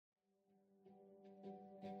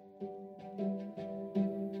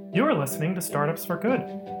You're listening to Startups for Good,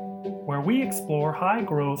 where we explore high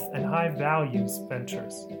growth and high values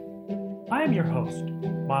ventures. I am your host,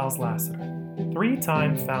 Miles Lassiter,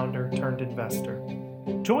 three-time founder turned investor.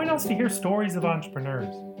 Join us to hear stories of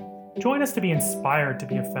entrepreneurs. Join us to be inspired to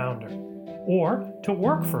be a founder or to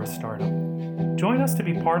work for a startup. Join us to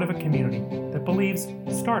be part of a community that believes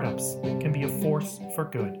startups can be a force for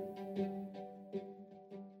good.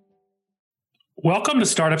 Welcome to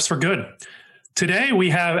Startups for Good. Today we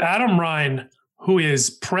have Adam Ryan, who is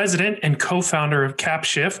president and co-founder of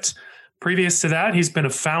CapShift. Previous to that, he's been a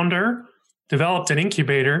founder, developed an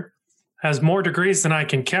incubator, has more degrees than I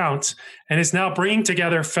can count, and is now bringing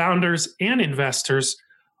together founders and investors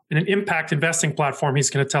in an impact investing platform he's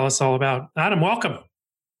going to tell us all about. Adam, welcome.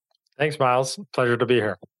 Thanks, Miles. Pleasure to be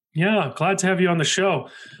here. Yeah, glad to have you on the show.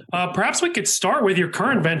 Perhaps we could start with your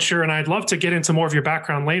current venture, and I'd love to get into more of your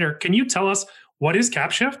background later. Can you tell us what is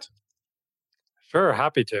CapShift? Sure,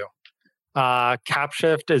 happy to.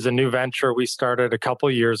 CapShift is a new venture we started a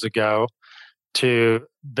couple years ago to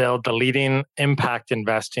build the leading impact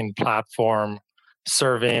investing platform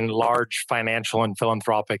serving large financial and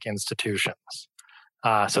philanthropic institutions.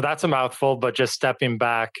 So that's a mouthful, but just stepping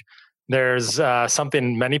back, there's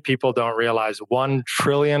something many people don't realize: $1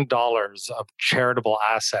 trillion of charitable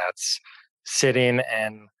assets sitting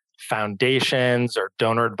in foundations or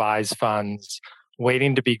donor-advised funds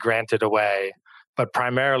waiting to be granted away, but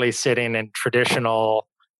primarily sitting in traditional,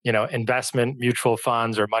 investment mutual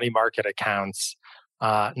funds or money market accounts,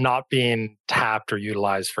 not being tapped or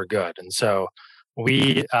utilized for good. And so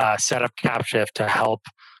we set up CapShift to help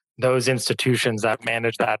those institutions that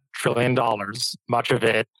manage that $1 trillion, much of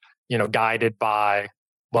it, guided by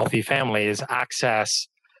wealthy families, access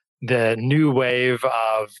the new wave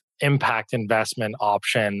of impact investment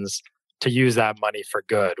options to use that money for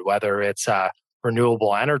good, whether it's a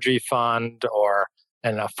renewable energy fund or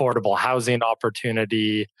an affordable housing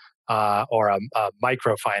opportunity or a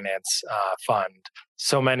microfinance fund.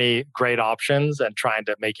 So many great options, and trying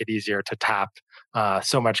to make it easier to tap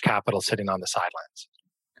so much capital sitting on the sidelines.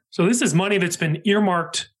 So this is money that's been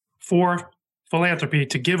earmarked for philanthropy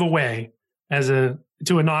to give away to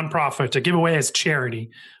a nonprofit, to give away as charity,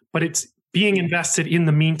 but it's being invested in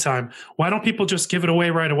the meantime. Why don't people just give it away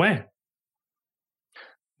right away?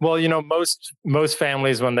 Well, most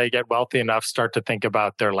families, when they get wealthy enough, start to think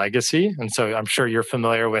about their legacy. And so I'm sure you're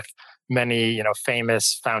familiar with many,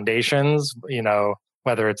 famous foundations,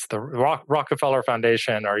 whether it's the Rockefeller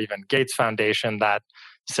Foundation or even Gates Foundation, that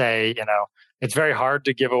say, it's very hard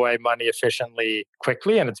to give away money efficiently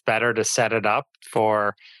quickly, and it's better to set it up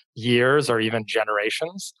for years or even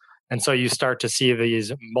generations. And so you start to see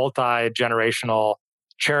these multi-generational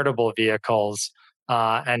charitable vehicles.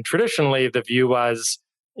 And traditionally, the view was,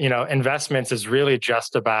 investments is really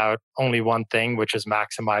just about only one thing, which is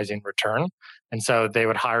maximizing return. And so they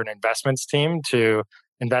would hire an investments team to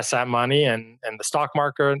invest that money in the stock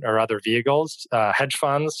market or other vehicles, hedge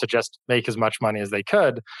funds, to just make as much money as they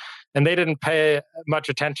could. And they didn't pay much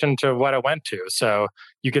attention to what it went to. So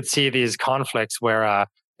you could see these conflicts where a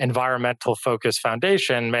environmental focused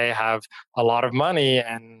foundation may have a lot of money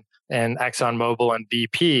in ExxonMobil and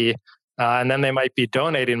BP, and then they might be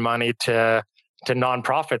donating money to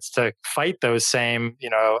nonprofits to fight those same,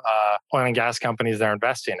 oil and gas companies they're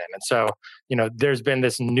investing in. And so, there's been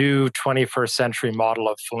this new 21st century model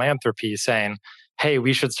of philanthropy saying, hey,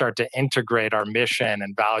 we should start to integrate our mission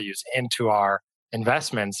and values into our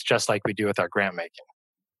investments, just like we do with our grant making.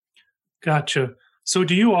 Gotcha. So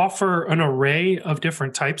do you offer an array of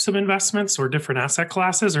different types of investments or different asset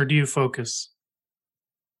classes, or do you focus?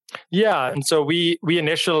 Yeah. And so we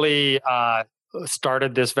initially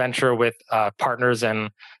started this venture with partners in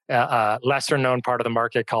a lesser known part of the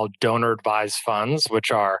market called donor advised funds,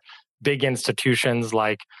 which are big institutions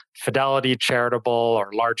like Fidelity Charitable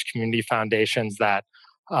or large community foundations that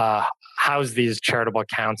house these charitable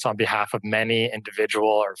accounts on behalf of many individual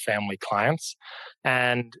or family clients.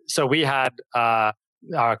 And so we had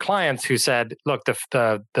our clients who said, look,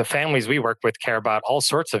 the families we work with care about all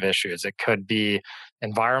sorts of issues. It could be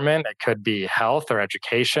environment, it could be health or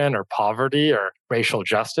education or poverty or racial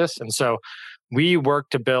justice. And so we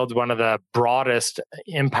worked to build one of the broadest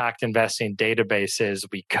impact investing databases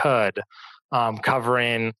we could,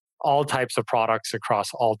 covering all types of products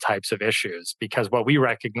across all types of issues. Because what we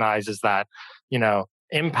recognize is that,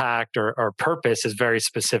 impact or purpose is very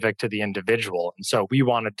specific to the individual. And so we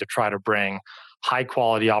wanted to try to bring high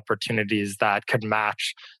quality opportunities that could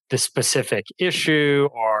match the specific issue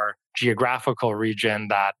or geographical region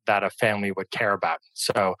that a family would care about.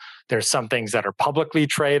 So there's some things that are publicly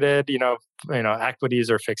traded, equities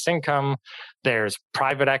or fixed income. There's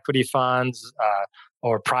private equity funds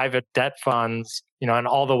or private debt funds, and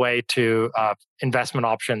all the way to investment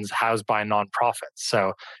options housed by nonprofits.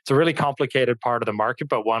 So it's a really complicated part of the market,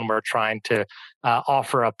 but one we're trying to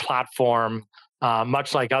offer a platform,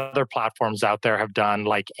 much like other platforms out there have done,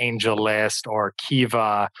 like AngelList or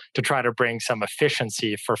Kiva, to try to bring some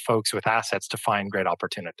efficiency for folks with assets to find great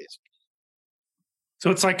opportunities. So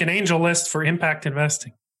it's like an AngelList for impact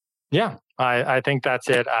investing. Yeah, I think that's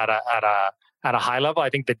it at a high level. I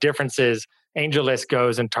think the difference is AngelList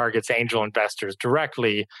goes and targets angel investors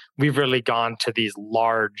directly. We've really gone to these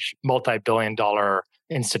large multi-billion-dollar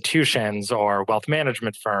institutions or wealth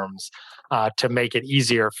management firms to make it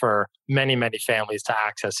easier for many, many families to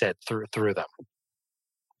access it through them.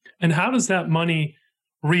 And how does that money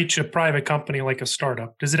reach a private company like a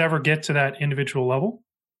startup? Does it ever get to that individual level?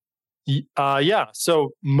 Yeah.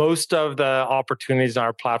 So most of the opportunities on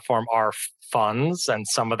our platform are funds, and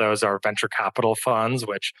some of those are venture capital funds,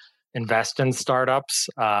 which invest in startups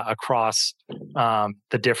across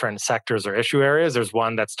the different sectors or issue areas. There's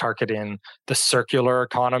one that's targeting the circular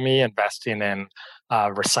economy, investing in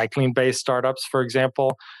recycling-based startups, for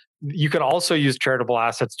example. You can also use charitable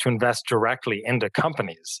assets to invest directly into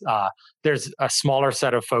companies. There's a smaller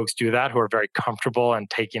set of folks do that who are very comfortable in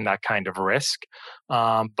taking that kind of risk.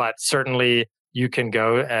 But certainly you can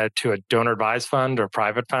go to a donor advised fund or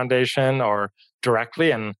private foundation or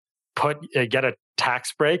directly and get a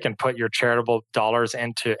tax break and put your charitable dollars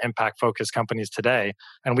into impact focused companies today.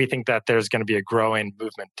 And we think that there's going to be a growing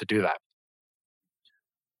movement to do that.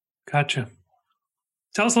 Gotcha.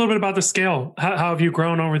 Tell us a little bit about the scale. How have you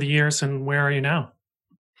grown over the years, and where are you now?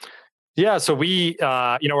 Yeah, so we,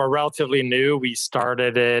 we're relatively new. We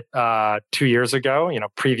started it 2 years ago.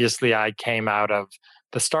 Previously I came out of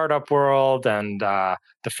the startup world and the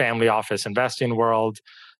family office investing world,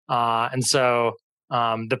 and so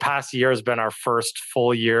the past year has been our first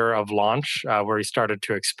full year of launch, where we started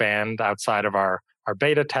to expand outside of our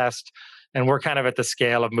beta test, and we're kind of at the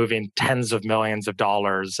scale of moving tens of millions of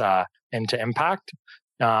dollars into impact.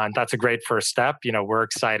 And that's a great first step. We're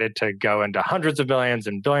excited to go into hundreds of millions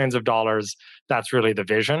and billions of dollars. That's really the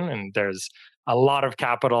vision. And there's a lot of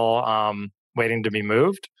capital waiting to be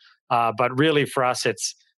moved. But really for us,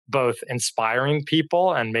 it's both inspiring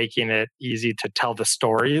people and making it easy to tell the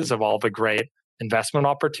stories of all the great investment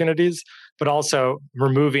opportunities, but also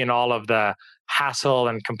removing all of the hassle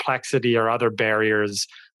and complexity or other barriers,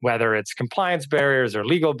 whether it's compliance barriers or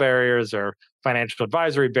legal barriers or financial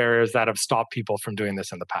advisory barriers that have stopped people from doing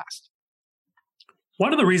this in the past.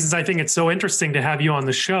 One of the reasons I think it's so interesting to have you on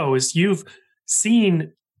the show is you've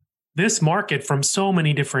seen this market from so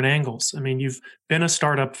many different angles. I mean, you've been a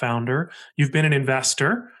startup founder, you've been an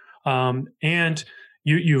investor, and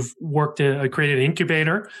you've worked created an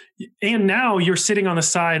incubator, and now you're sitting on the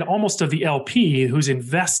side almost of the LP who's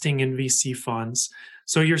investing in VC funds.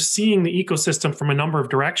 So you're seeing the ecosystem from a number of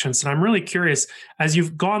directions. And I'm really curious, as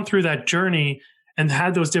you've gone through that journey and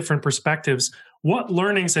had those different perspectives, what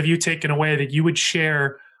learnings have you taken away that you would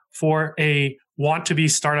share for a want-to-be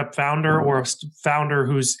startup founder or a founder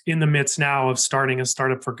who's in the midst now of starting a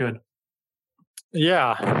startup for good?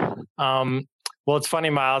 Yeah. Well, it's funny,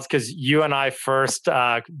 Miles, because you and I first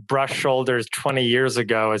brushed shoulders 20 years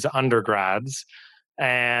ago as undergrads.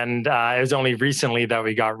 And it was only recently that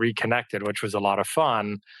we got reconnected, which was a lot of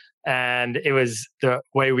fun. And it was the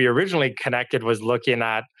way we originally connected was looking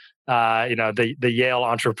at, the Yale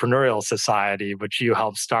Entrepreneurial Society, which you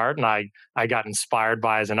helped start, and I got inspired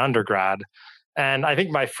by as an undergrad. And I think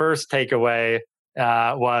my first takeaway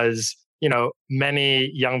was, many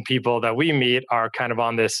young people that we meet are kind of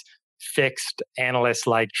on this fixed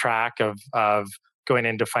analyst-like track of going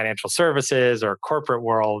into financial services or corporate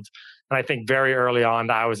world. And I think very early on,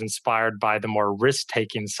 I was inspired by the more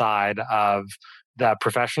risk-taking side of the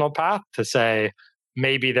professional path to say,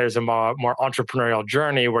 maybe there's a more entrepreneurial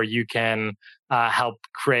journey where you can help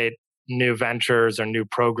create new ventures or new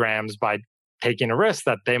programs by taking a risk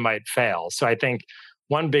that they might fail. So I think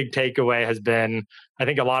one big takeaway has been, I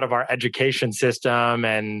think a lot of our education system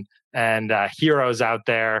and heroes out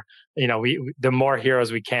there, the more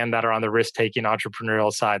heroes we can that are on the risk-taking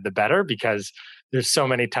entrepreneurial side, the better, because there's so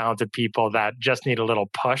many talented people that just need a little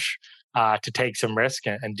push to take some risk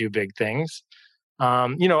and do big things.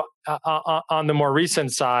 On the more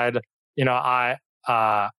recent side, I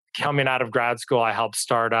coming out of grad school, I helped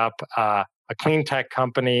start up a clean tech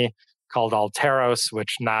company called Alteros,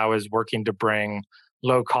 which now is working to bring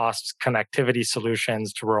low-cost connectivity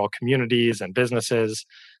solutions to rural communities and businesses.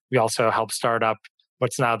 We also helped start up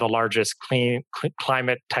what's now the largest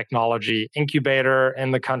climate technology incubator in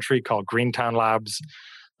the country called Greentown Labs.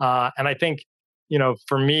 And I think,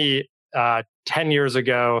 for me, 10 years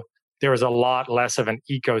ago, there was a lot less of an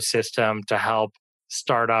ecosystem to help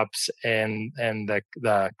startups in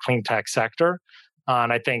the clean tech sector.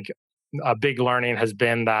 And I think a big learning has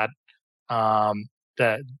been that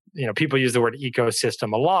people use the word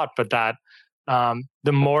ecosystem a lot, but that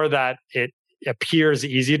the more that it appears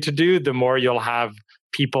easy to do, the more you'll have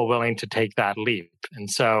people willing to take that leap. And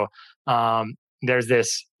so there's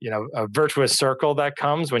this, a virtuous circle that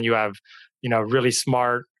comes when you have, really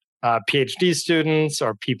smart PhD students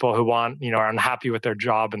or people who are unhappy with their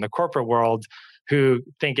job in the corporate world, who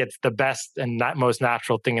think it's the best and most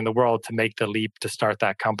natural thing in the world to make the leap to start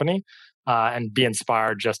that company and be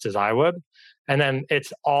inspired just as I would. And then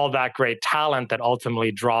it's all that great talent that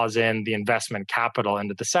ultimately draws in the investment capital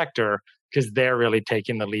into the sector because they're really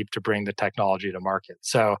taking the leap to bring the technology to market.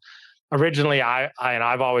 So originally,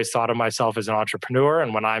 I've always thought of myself as an entrepreneur.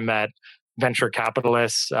 And when I met venture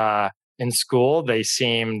capitalists in school, they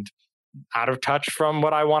seemed out of touch from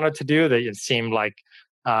what I wanted to do. It seemed like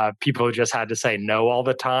people who just had to say no all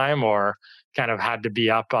the time or kind of had to be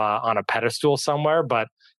up on a pedestal somewhere. But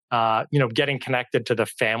getting connected to the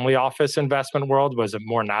family office investment world was a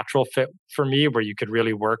more natural fit for me, where you could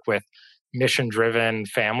really work with mission-driven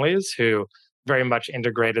families who very much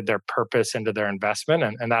integrated their purpose into their investment.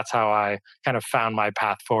 And that's how I kind of found my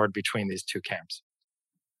path forward between these two camps.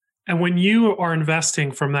 And when you are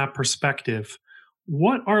investing from that perspective,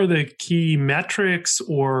 what are the key metrics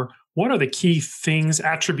or what are the key things,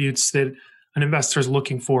 attributes that an investor is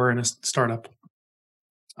looking for in a startup?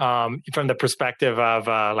 From the perspective of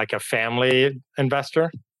like a family investor?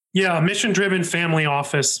 Yeah, a mission-driven family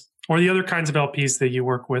office or the other kinds of LPs that you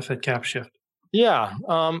work with at CapShift. Yeah,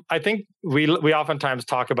 I think we oftentimes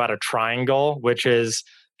talk about a triangle, which is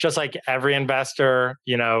just like every investor,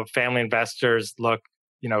 family investors look,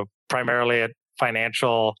 primarily at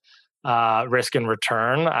financial risk and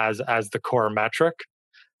return as the core metric.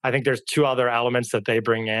 I think there's two other elements that they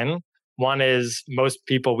bring in. One is most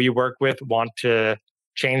people we work with want to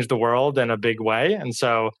change the world in a big way. And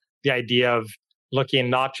so the idea of looking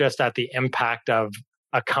not just at the impact of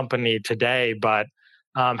a company today, but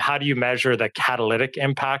how do you measure the catalytic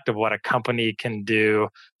impact of what a company can do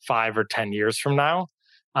 5 or 10 years from now?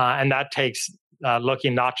 And that takes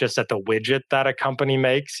looking not just at the widget that a company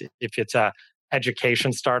makes. If it's a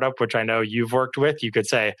education startup, which I know you've worked with, you could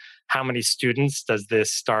say, how many students does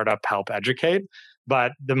this startup help educate?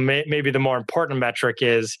 But maybe the more important metric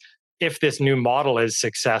is, if this new model is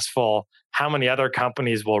successful, how many other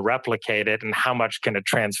companies will replicate it and how much can it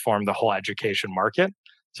transform the whole education market?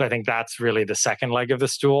 So I think that's really the second leg of the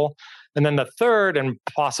stool. And then the third, and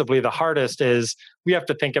possibly the hardest, is we have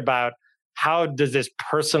to think about, how does this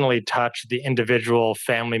personally touch the individual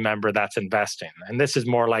family member that's investing? And this is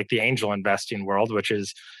more like the angel investing world, which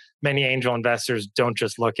is many angel investors don't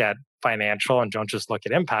just look at financial and don't just look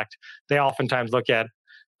at impact. They oftentimes look at,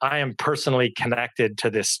 I am personally connected to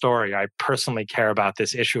this story. I personally care about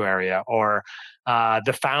this issue area. Or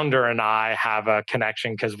the founder and I have a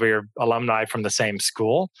connection because we're alumni from the same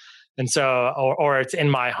school. And so, or it's in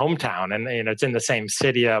my hometown and it's in the same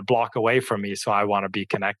city a block away from me. So I want to be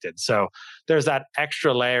connected. So there's that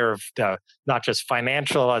extra layer of the not just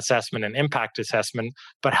financial assessment and impact assessment,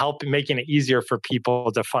 but making it easier for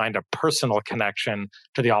people to find a personal connection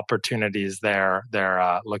to the opportunities they're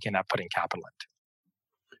looking at putting capital into.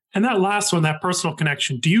 And that last one, that personal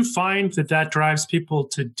connection, do you find that drives people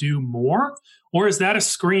to do more? Or is that a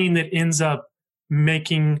screen that ends up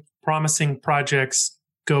making promising projects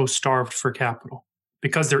go starved for capital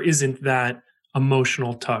because there isn't that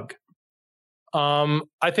emotional tug?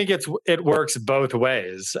 I think it works both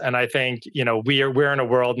ways. And I think, we're in a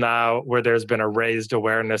world now where there's been a raised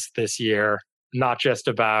awareness this year, not just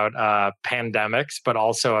about pandemics, but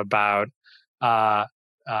also about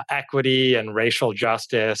equity and racial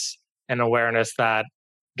justice, and awareness that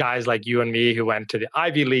guys like you and me who went to the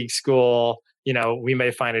Ivy League school, we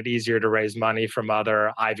may find it easier to raise money from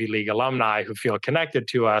other Ivy League alumni who feel connected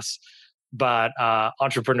to us. But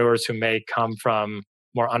entrepreneurs who may come from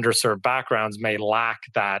more underserved backgrounds may lack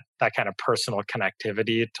that kind of personal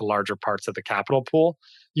connectivity to larger parts of the capital pool.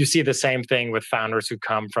 You see the same thing with founders who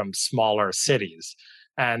come from smaller cities,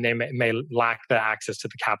 and they may lack the access to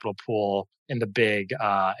the capital pool in the big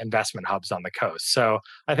investment hubs on the coast. So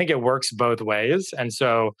I think it works both ways. And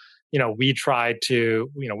so, we try to,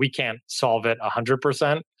 we can't solve it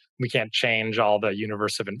 100%. We can't change all the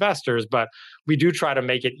universe of investors, but we do try to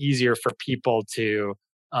make it easier for people to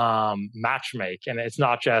matchmake. And it's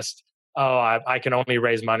not just oh, I can only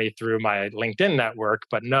raise money through my LinkedIn network.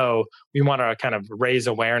 But no, we want to kind of raise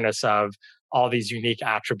awareness of all these unique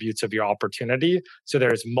attributes of your opportunity. So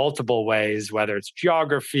there's multiple ways, whether it's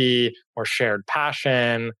geography or shared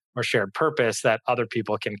passion or shared purpose, that other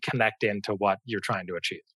people can connect into what you're trying to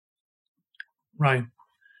achieve. Right.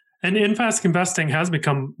 And in-fast investing has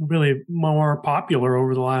become really more popular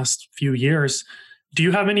over the last few years. Do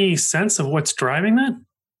you have any sense of what's driving that?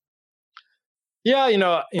 Yeah,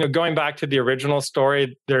 going back to the original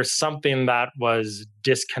story, there's something that was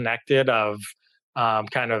disconnected of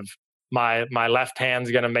kind of my left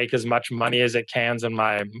hand's going to make as much money as it can, and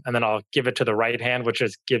then I'll give it to the right hand, which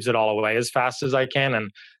just gives it all away as fast as I can,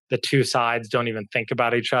 and the two sides don't even think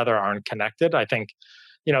about each other, aren't connected. I think,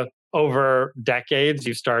 over decades,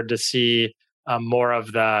 you started to see more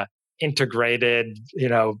of the integrated,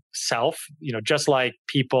 self. Just like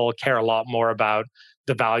people care a lot more about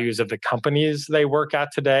the values of the companies they work at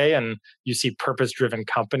today, and you see purpose-driven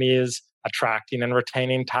companies attracting and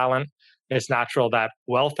retaining talent, it's natural that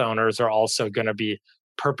wealth owners are also going to be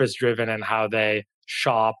purpose-driven in how they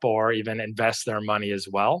shop or even invest their money as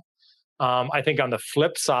well. I think on the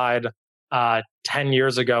flip side, 10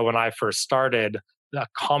 years ago when I first started, a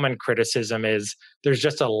common criticism is there's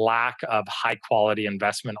just a lack of high quality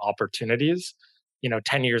investment opportunities.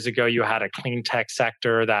 10 years ago, you had a clean tech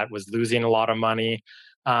sector that was losing a lot of money.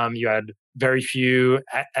 You had very few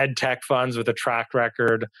ed tech funds with a track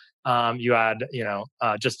record. You had,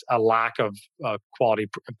 just a lack of quality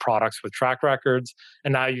products with track records.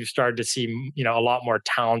 And now you've started to see, a lot more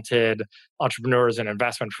talented entrepreneurs and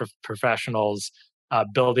investment professionals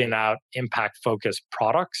building out impact-focused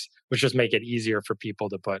products, which just make it easier for people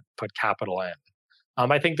to put capital in.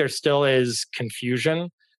 I think there still is confusion.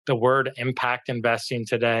 The word impact investing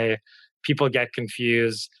today, people get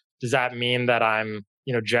confused. Does that mean that I'm,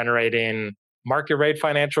 generating market rate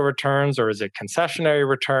financial returns, or is it concessionary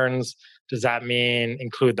returns? Does that mean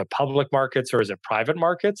include the public markets, or is it private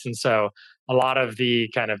markets? And so a lot of the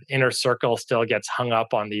kind of inner circle still gets hung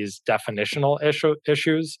up on these definitional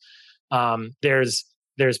issues.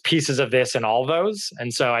 There's pieces of this in all those.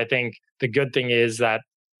 And so I think the good thing is that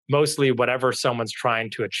mostly whatever someone's trying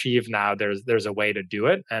to achieve now, there's a way to do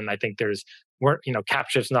it. And I think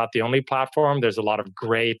Capshift's not the only platform. There's a lot of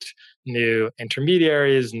great new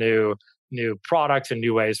intermediaries, new products, and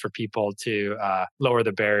new ways for people to lower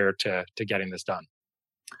the barrier to getting this done.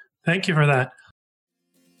 Thank you for that.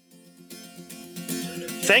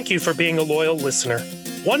 Thank you for being a loyal listener.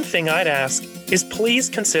 One thing I'd ask is please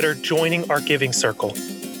consider joining our Giving Circle.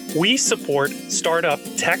 We support startup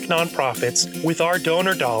tech nonprofits with our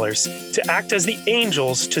donor dollars to act as the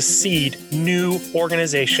angels to seed new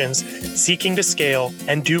organizations seeking to scale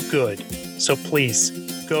and do good. So please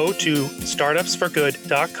go to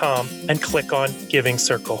startupsforgood.com and click on Giving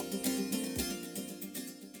Circle.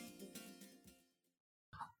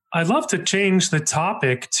 I'd love to change the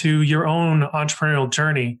topic to your own entrepreneurial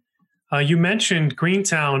journey. You mentioned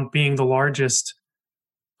Greentown being the largest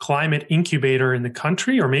climate incubator in the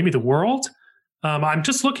country, or maybe the world. I'm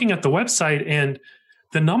just looking at the website and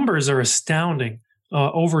the numbers are astounding.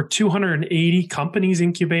 Over 280 companies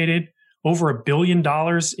incubated, over $1 billion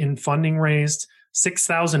in funding raised,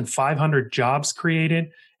 6,500 jobs created,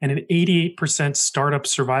 and an 88% startup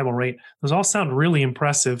survival rate. Those all sound really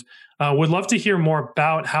impressive. Would love to hear more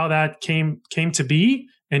about how that came to be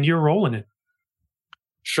and your role in it.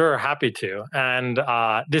 Sure, happy to. And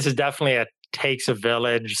this is definitely a takes a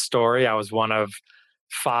village story. I was one of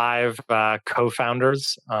 5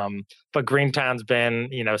 co-founders, but Greentown's been,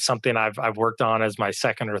 something I've worked on as my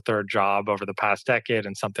second or third job over the past decade,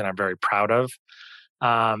 and something I'm very proud of.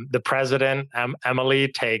 The president,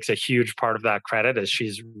 Emily, takes a huge part of that credit, as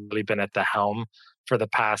she's really been at the helm for the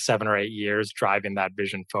past 7 or 8 years, driving that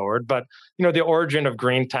vision forward. But the origin of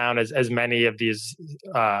Greentown, as many of these,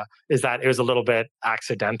 is that it was a little bit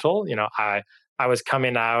accidental. I was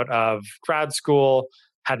coming out of grad school,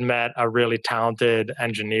 had met a really talented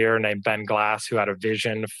engineer named Ben Glass, who had a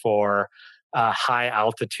vision for a high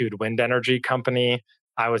altitude wind energy company.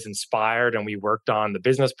 I was inspired, and we worked on the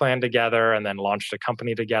business plan together, and then launched a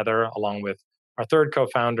company together along with our third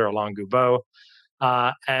co-founder, Alon Gubo.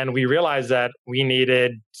 And we realized that we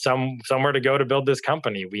needed somewhere to go to build this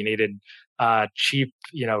company. We needed cheap,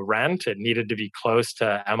 rent. It needed to be close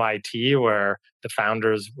to MIT, where the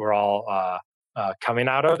founders were all coming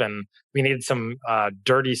out of, and we needed some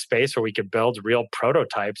dirty space where we could build real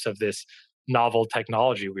prototypes of this novel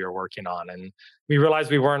technology we were working on. And we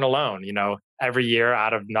realized we weren't alone. Every year,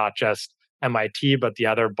 out of not just MIT, but the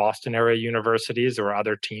other Boston area universities, there were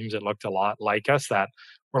other teams that looked a lot like us that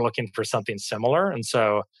were looking for something similar. And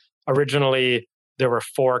so originally, there were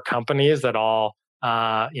 4 companies that all,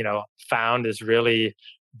 found this really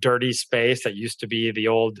dirty space that used to be the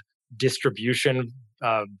old distribution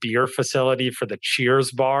beer facility for the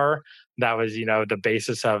Cheers bar. That was, the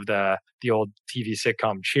basis of the old TV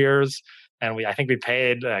sitcom Cheers. And I think we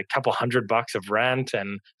paid a couple $100 of rent,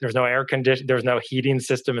 and there's no air condition, there's no heating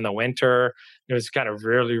system in the winter. It was kind of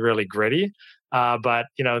really, really gritty. But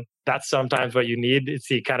that's sometimes what you need. It's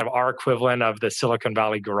the kind of our equivalent of the Silicon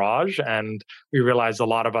Valley garage, and we realized a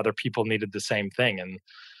lot of other people needed the same thing. And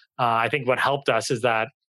I think what helped us is that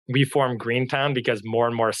we formed Greentown because more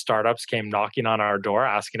and more startups came knocking on our door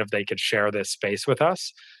asking if they could share this space with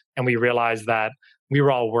us. And we realized that we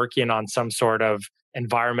were all working on some sort of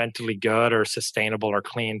environmentally good or sustainable or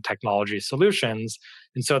clean technology solutions.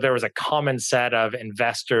 And so there was a common set of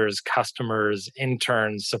investors, customers,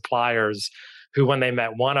 interns, suppliers who, when they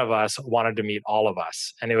met one of us, wanted to meet all of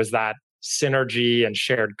us. And it was that synergy and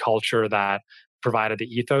shared culture that provided the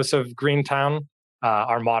ethos of Greentown.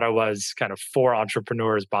 Our motto was kind of for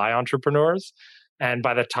entrepreneurs by entrepreneurs. And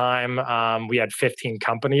by the time we had 15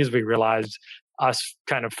 companies, we realized us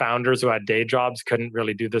kind of founders who had day jobs couldn't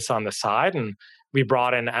really do this on the side. And we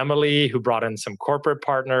brought in Emily, who brought in some corporate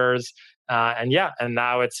partners. And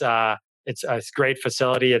now it's a great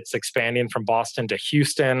facility. It's expanding from Boston to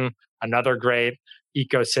Houston, another great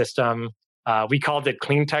ecosystem. We called it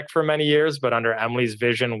clean tech for many years, but under Emily's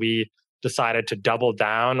vision, we decided to double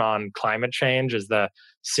down on climate change as the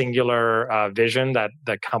singular vision that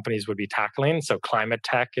the companies would be tackling. So climate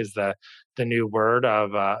tech is the new word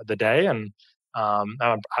of the day. And I'm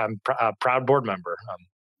a proud board member.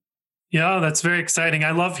 Yeah, that's very exciting.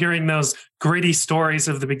 I love hearing those gritty stories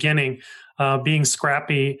of the beginning, being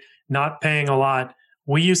scrappy, not paying a lot.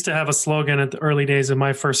 We used to have a slogan at the early days of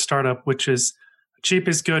my first startup, which is cheap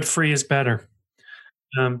is good, free is better.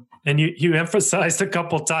 And you emphasized a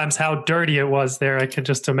couple times how dirty it was there. I can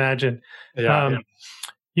just imagine. Yeah.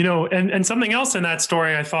 And something else in that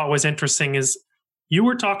story I thought was interesting is you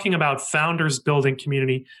were talking about founders building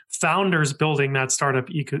community, founders building that startup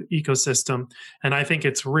ecosystem. And I think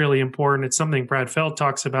it's really important. It's something Brad Feld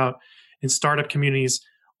talks about, in startup communities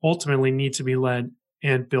ultimately need to be led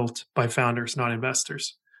and built by founders, not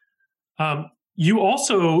investors. You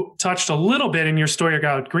also touched a little bit in your story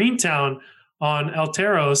about Greentown on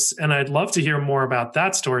Alteros, and I'd love to hear more about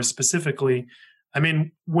that story specifically. I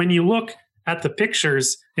mean, when you look at the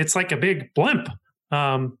pictures, it's like a big blimp,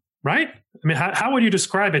 right? I mean, how would you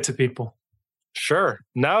describe it to people? Sure.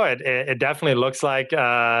 No, it definitely looks like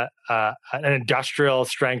an industrial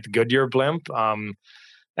strength Goodyear blimp.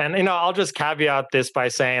 And I'll just caveat this by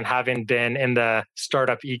saying, having been in the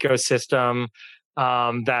startup ecosystem,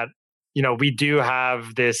 that we do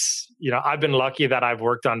have this. I've been lucky that I've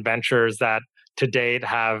worked on ventures that to date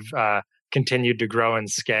have continued to grow and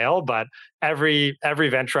scale. But every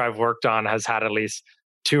venture I've worked on has had at least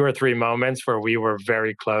 2 or 3 moments where we were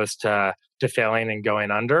very close to failing and going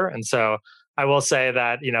under. And so I will say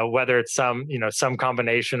that whether it's some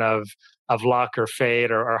combination of luck or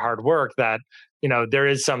fate or hard work, that there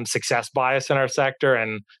is some success bias in our sector,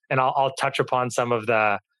 and I'll touch upon some of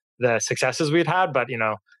the successes we've had. But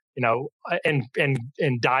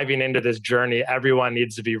in diving into this journey, everyone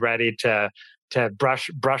needs to be ready to brush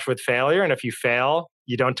with failure. And if you fail,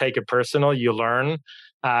 you don't take it personal. You learn,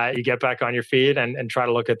 you get back on your feet, and try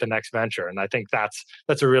to look at the next venture. And I think that's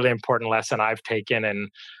a really important lesson I've taken. And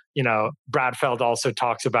Brad Feld also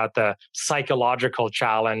talks about the psychological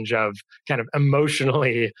challenge of kind of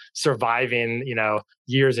emotionally surviving,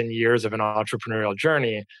 years and years of an entrepreneurial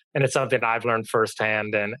journey. And it's something I've learned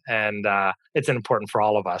firsthand, and it's important for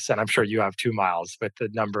all of us. And I'm sure you have too, Miles, with the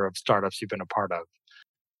number of startups you've been a part of.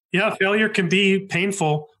 Yeah, failure can be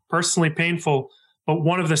painful, personally painful. But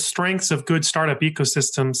one of the strengths of good startup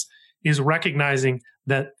ecosystems is recognizing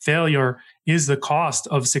that failure is the cost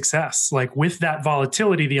of success. Like, with that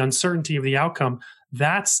volatility, the uncertainty of the outcome,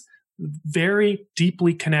 that's very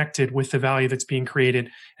deeply connected with the value that's being created.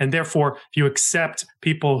 And therefore, if you accept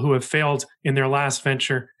people who have failed in their last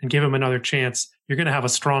venture and give them another chance, you're going to have a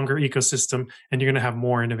stronger ecosystem and you're going to have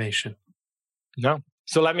more innovation. No.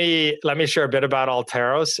 So let me share a bit about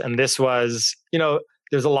Alteros. And this was,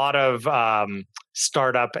 there's a lot of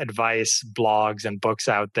startup advice blogs and books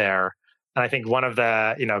out there. And I think one of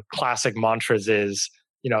the, classic mantras is,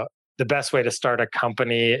 the best way to start a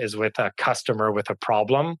company is with a customer with a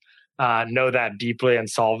problem. Know that deeply and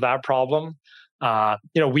solve that problem.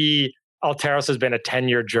 Alteros has been a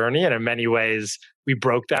 10-year journey, and in many ways, we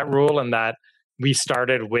broke that rule in that we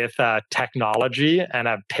started with technology and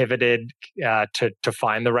have pivoted to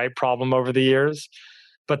find the right problem over the years.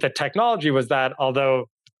 But the technology was that although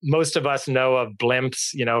most of us know of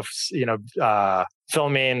blimps,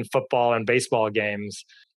 filming football and baseball games.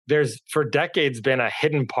 There's for decades been a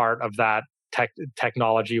hidden part of that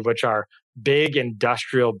technology, which are big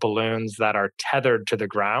industrial balloons that are tethered to the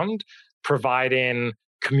ground, providing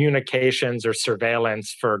communications or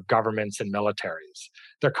surveillance for governments and militaries.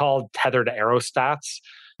 They're called tethered aerostats.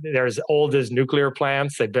 They're as old as nuclear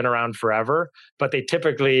plants. They've been around forever, but they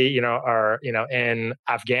typically, are, in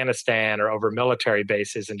Afghanistan or over military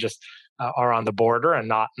bases and just are on the border and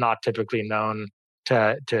not typically known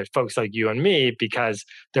to folks like you and me because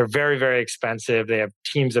they're very, very expensive. They have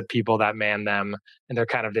teams of people that man them, and they're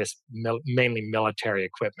kind of this mainly military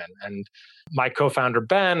equipment. And my co-founder,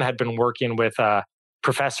 Ben, had been working with a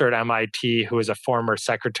professor at MIT who was a former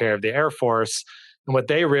secretary of the Air Force. And what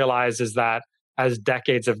they realized is that as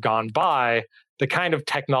decades have gone by, the kind of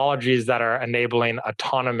technologies that are enabling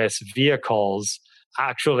autonomous vehicles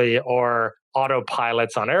actually, or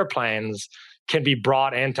autopilots on airplanes, can be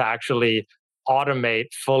brought in to actually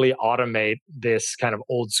fully automate this kind of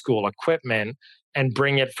old school equipment and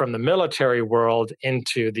bring it from the military world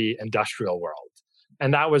into the industrial world.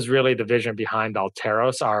 And that was really the vision behind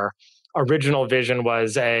Alteros. Our original vision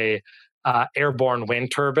was a airborne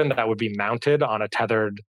wind turbine that would be mounted on a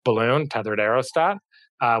tethered balloon, tethered aerostat,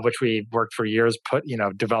 which we worked for years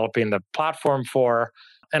developing the platform for.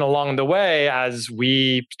 And along the way, as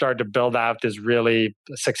we started to build out this really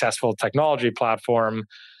successful technology platform,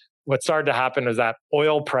 what started to happen is that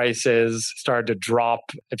oil prices started to drop,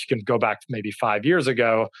 if you can go back maybe 5 years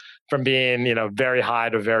ago, from being very high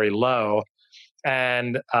to very low.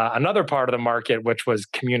 And another part of the market, which was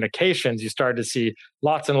communications, you started to see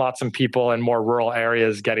lots and lots of people in more rural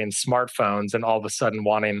areas getting smartphones and all of a sudden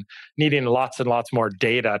needing lots and lots more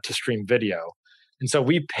data to stream video. And so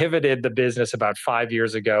we pivoted the business about 5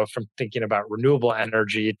 years ago from thinking about renewable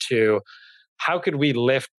energy to how could we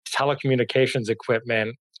lift telecommunications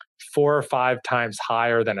equipment 4 or 5 times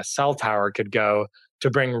higher than a cell tower could go to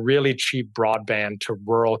bring really cheap broadband to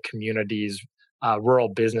rural communities, rural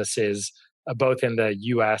businesses, both in the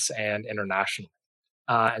US and internationally.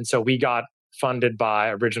 And so we got funded by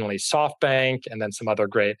originally SoftBank and then some other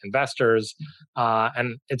great investors.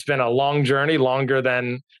 And it's been a long journey, longer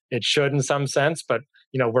than it should in some sense, but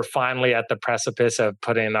we're finally at the precipice of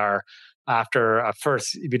putting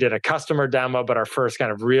we did a customer demo, but our first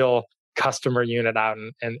kind of real customer unit out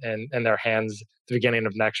in their hands at the beginning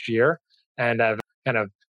of next year, and have kind of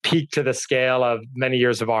peaked to the scale of many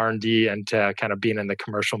years of R&D and to kind of being in the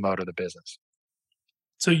commercial mode of the business.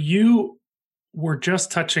 So you were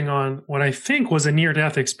just touching on what I think was a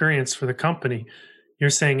near-death experience for the company. You're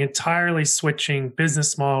saying entirely switching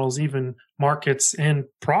business models, even markets and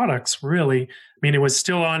products, really. I mean, it was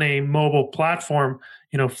still on a mobile platform,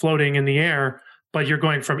 floating in the air, but you're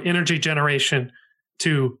going from energy generation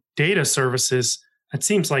to data services. That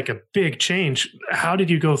seems like a big change. How did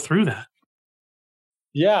you go through that?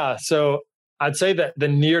 Yeah, so I'd say that the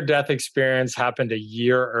near-death experience happened a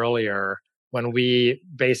year earlier when we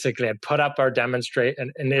basically had put up our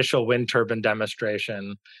an initial wind turbine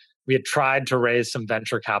demonstration. We had tried to raise some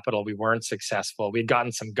venture capital. We weren't successful. We'd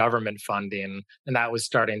gotten some government funding, and that was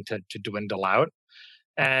starting to dwindle out.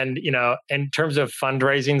 And, in terms of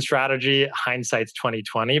fundraising strategy, hindsight's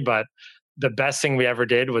 2020, but the best thing we ever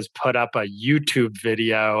did was put up a YouTube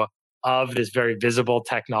video of this very visible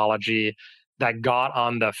technology that got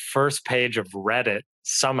on the first page of Reddit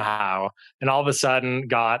somehow, and all of a sudden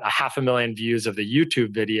got 500,000 views of the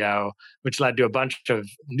YouTube video, which led to a bunch of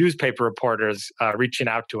newspaper reporters reaching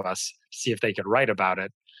out to us to see if they could write about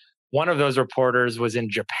it. One of those reporters was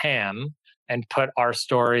in Japan and put our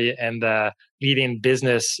story in the leading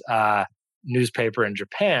business newspaper in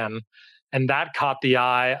Japan. And that caught the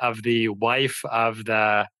eye of the wife of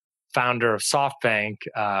the founder of SoftBank,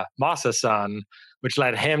 Masa-san, which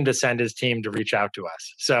led him to send his team to reach out to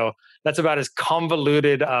us. So that's about as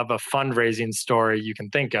convoluted of a fundraising story you can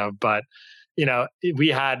think of. But, we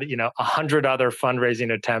had, 100 other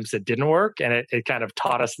fundraising attempts that didn't work. And it kind of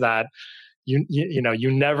taught us that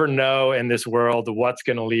you never know in this world what's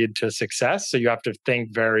going to lead to success. So you have to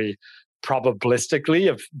think very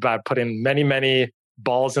probabilistically about putting many, many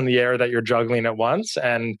balls in the air that you're juggling at once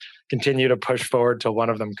and continue to push forward till one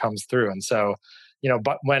of them comes through. And so,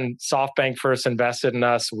 but when SoftBank first invested in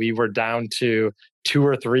us, we were down to 2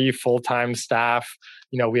 or 3 full-time staff.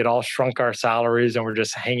 We had all shrunk our salaries and we're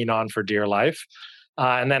just hanging on for dear life.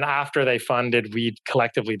 And then after they funded, we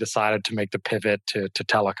collectively decided to make the pivot to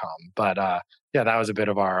telecom. But that was a bit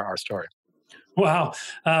of our story. Wow.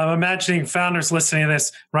 Imagining founders listening to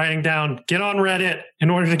this, writing down, get on Reddit in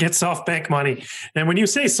order to get SoftBank money. And when you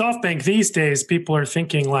say SoftBank these days, people are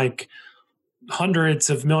thinking like hundreds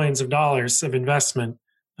of millions of dollars of investment.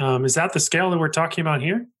 Is that the scale that we're talking about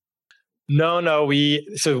here? No.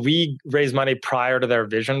 We raised money prior to their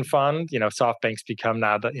vision fund. SoftBank's become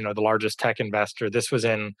now the largest tech investor. This was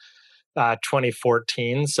in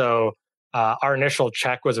 2014. So our initial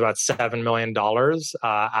check was about $7 million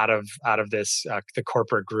out of this the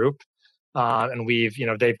corporate group, and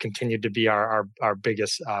they've continued to be our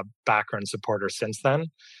biggest backer and supporter since then.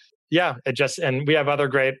 Yeah, and we have other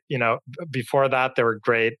great, before that there were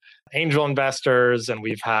great angel investors, and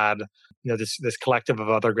we've had this collective of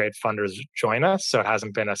other great funders join us. So it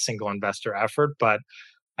hasn't been a single investor effort, but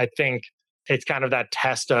I think it's kind of that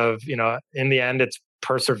test of, in the end, it's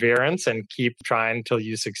perseverance and keep trying until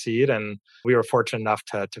you succeed. And we were fortunate enough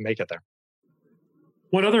to make it there.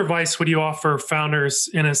 What other advice would you offer founders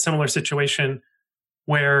in a similar situation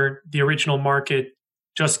where the original market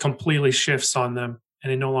just completely shifts on them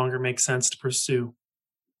and it no longer makes sense to pursue?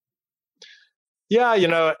 Yeah,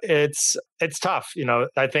 it's tough.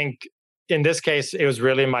 I think in this case, it was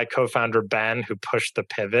really my co-founder, Ben, who pushed the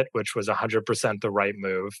pivot, which was 100% the right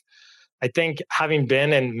move. I think having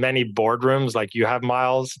been in many boardrooms like you have,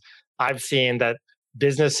 Miles, I've seen that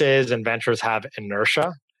businesses and ventures have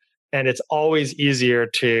inertia. And it's always easier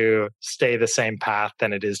to stay the same path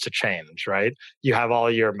than it is to change, right? You have all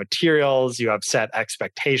your materials, you have set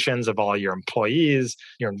expectations of all your employees,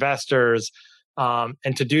 your investors.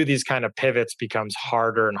 And to do these kind of pivots becomes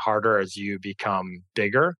harder and harder as you become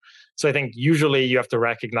bigger. So I think usually you have to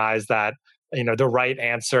recognize that the right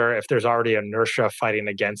answer, if there's already inertia fighting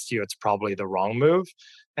against you, it's probably the wrong move.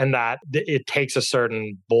 And that it takes a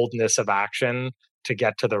certain boldness of action to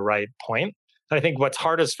get to the right point. I think what's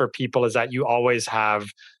hardest for people is that you always have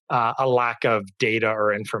a lack of data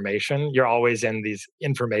or information. You're always in these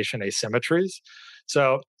information asymmetries.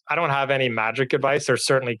 So I don't have any magic advice. There's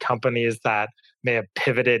certainly companies that may have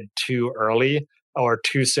pivoted too early or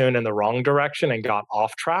too soon in the wrong direction and got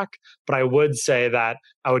off track. But I would say that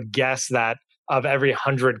I would guess that of every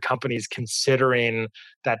 100 companies considering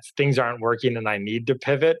that things aren't working and I need to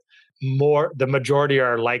pivot, the majority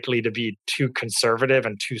are likely to be too conservative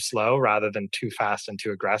and too slow rather than too fast and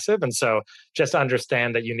too aggressive. And so just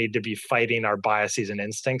understand that you need to be fighting our biases and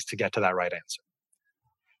instincts to get to that right answer.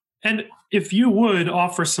 And if you would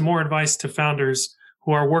offer some more advice to founders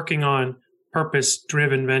who are working on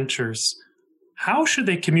purpose-driven ventures, how should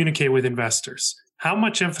they communicate with investors? How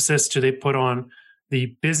much emphasis do they put on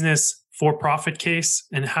the business for-profit case,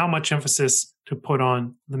 and how much emphasis to put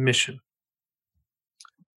on the mission?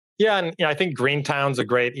 Yeah, and I think Greentown's a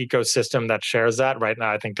great ecosystem that shares that. Right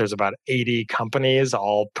now, I think there's about 80 companies,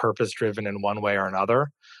 all purpose-driven in one way or another.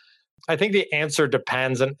 I think the answer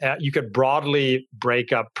depends, and you could broadly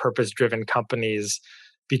break up purpose-driven companies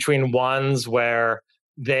between ones where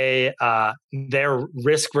their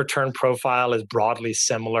risk return profile is broadly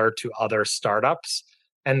similar to other startups,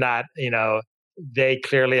 and that they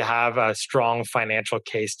clearly have a strong financial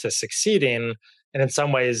case to succeeding, and in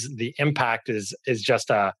some ways the impact is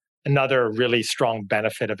just another really strong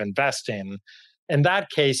benefit of investing. In that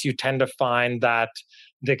case, you tend to find that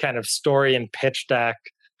the kind of story and pitch deck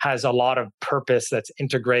has a lot of purpose that's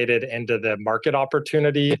integrated into the market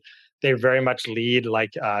opportunity. They very much lead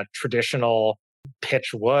like a traditional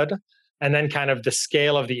pitch would. And then kind of the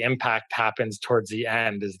scale of the impact happens towards the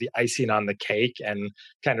end is the icing on the cake and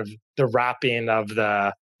kind of the wrapping of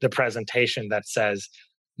the presentation that says,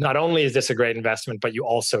 not only is this a great investment, but you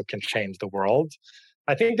also can change the world.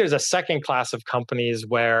 I think there's a second class of companies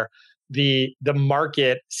where the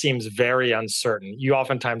market seems very uncertain. You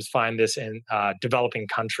oftentimes find this in developing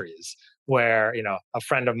countries where a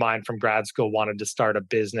friend of mine from grad school wanted to start a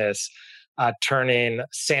business turning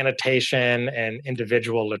sanitation and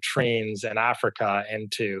individual latrines in Africa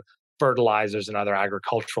into fertilizers and other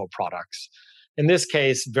agricultural products. In this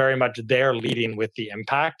case, very much they're leading with the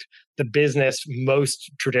impact. The business, most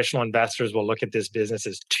traditional investors will look at this business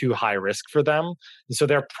as too high risk for them. And so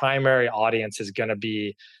their primary audience is going to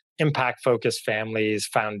be impact-focused families,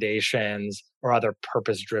 foundations, or other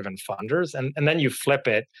purpose-driven funders. And then you flip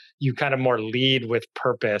it, you kind of more lead with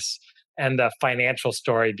purpose, and the financial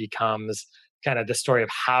story becomes kind of the story of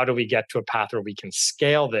how do we get to a path where we can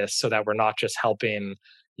scale this so that we're not just helping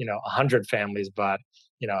 100 families, but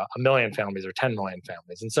 1,000,000 families or 10 million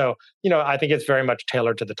families. And so, I think it's very much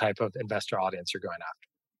tailored to the type of investor audience you're going after.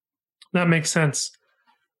 That makes sense.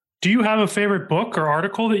 Do you have a favorite book or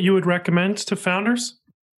article that you would recommend to founders?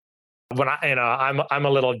 When I'm a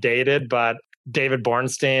little dated, but David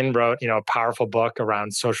Bornstein wrote, a powerful book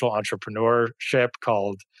around social entrepreneurship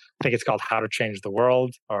I think it's called How to Change the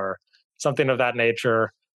World or something of that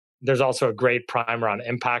nature. There's also a great primer on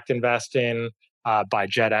impact investing. by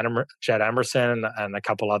Jed Emerson and a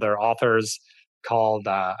couple other authors called,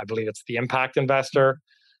 I believe it's The Impact Investor.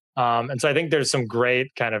 And so I think there's some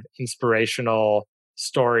great kind of inspirational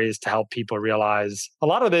stories to help people realize a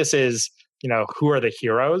lot of this is, who are the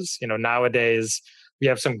heroes? Nowadays we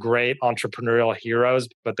have some great entrepreneurial heroes,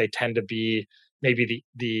 but they tend to be maybe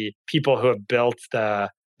the people who have built the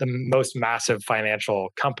most massive financial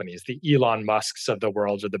companies. The Elon Musks of the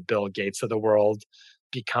world or the Bill Gates of the world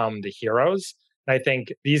become the heroes. And I think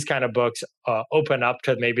these kind of books open up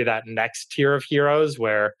to maybe that next tier of heroes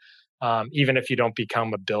where even if you don't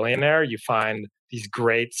become a billionaire, you find these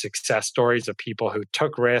great success stories of people who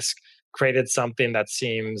took risk, created something that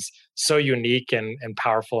seems so unique and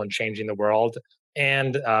powerful in changing the world.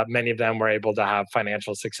 And many of them were able to have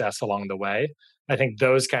financial success along the way. I think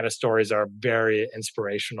those kind of stories are very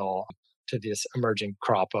inspirational to this emerging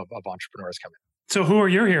crop of entrepreneurs coming. So who are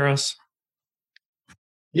your heroes?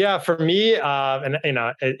 Yeah, for me, and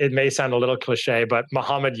it may sound a little cliche, but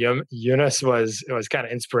Muhammad Yunus was kind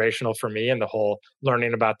of inspirational for me, and the whole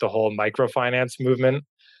learning about the whole microfinance movement.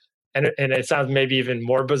 And it sounds maybe even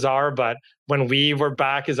more bizarre, but when we were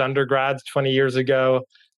back as undergrads 20 years ago,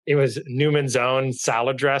 it was Newman's Own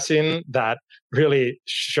salad dressing that really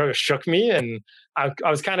shook me, and I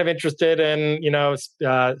was kind of interested in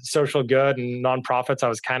social good and nonprofits. I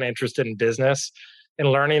was kind of interested in business. And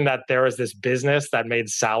learning that there was this business that made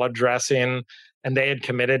salad dressing and they had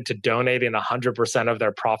committed to donating 100% of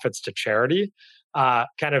their profits to charity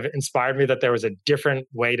kind of inspired me that there was a different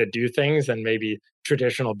way to do things than maybe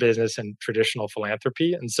traditional business and traditional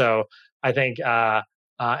philanthropy. And so I think, and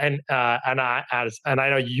I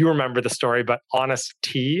know you remember the story, but Honest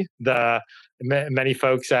Tea, many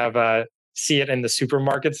folks have see it in the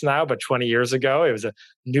supermarkets now, but 20 years ago, it was a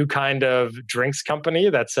new kind of drinks company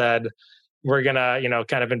that said, we're going to,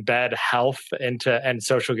 kind of embed health and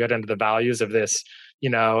social good into the values of this,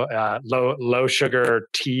 low sugar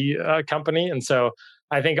tea company. And so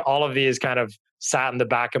I think all of these kind of sat in the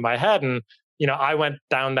back of my head. And, I went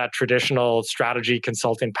down that traditional strategy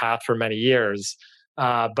consulting path for many years.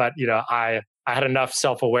 But, I had enough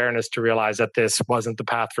self-awareness to realize that this wasn't the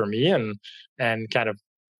path for me and kind of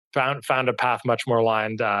found a path much more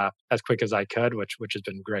aligned as quick as I could, which has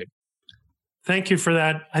been great. Thank you for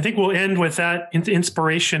that. I think we'll end with that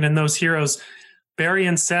inspiration and those heroes. Barry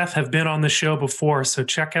and Seth have been on the show before, so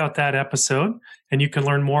check out that episode and you can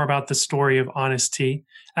learn more about the story of Honest Tea.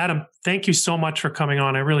 Adam, thank you so much for coming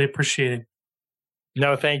on. I really appreciate it.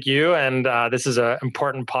 No, thank you. And this is an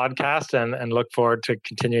important podcast and look forward to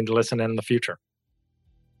continuing to listen in the future.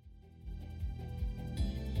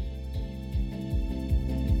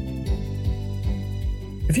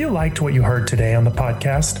 If you liked what you heard today on the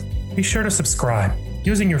podcast, be sure to subscribe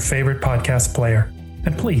using your favorite podcast player.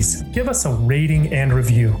 And please give us a rating and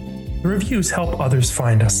review. The reviews help others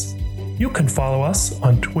find us. You can follow us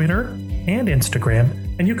on Twitter and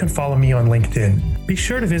Instagram, and you can follow me on LinkedIn. Be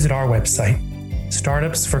sure to visit our website,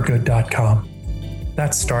 startupsforgood.com.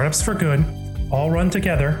 That's startupsforgood, all run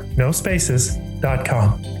together, no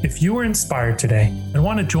spaces.com. If you were inspired today and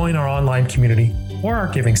want to join our online community or our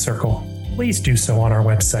giving circle, please do so on our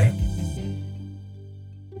website.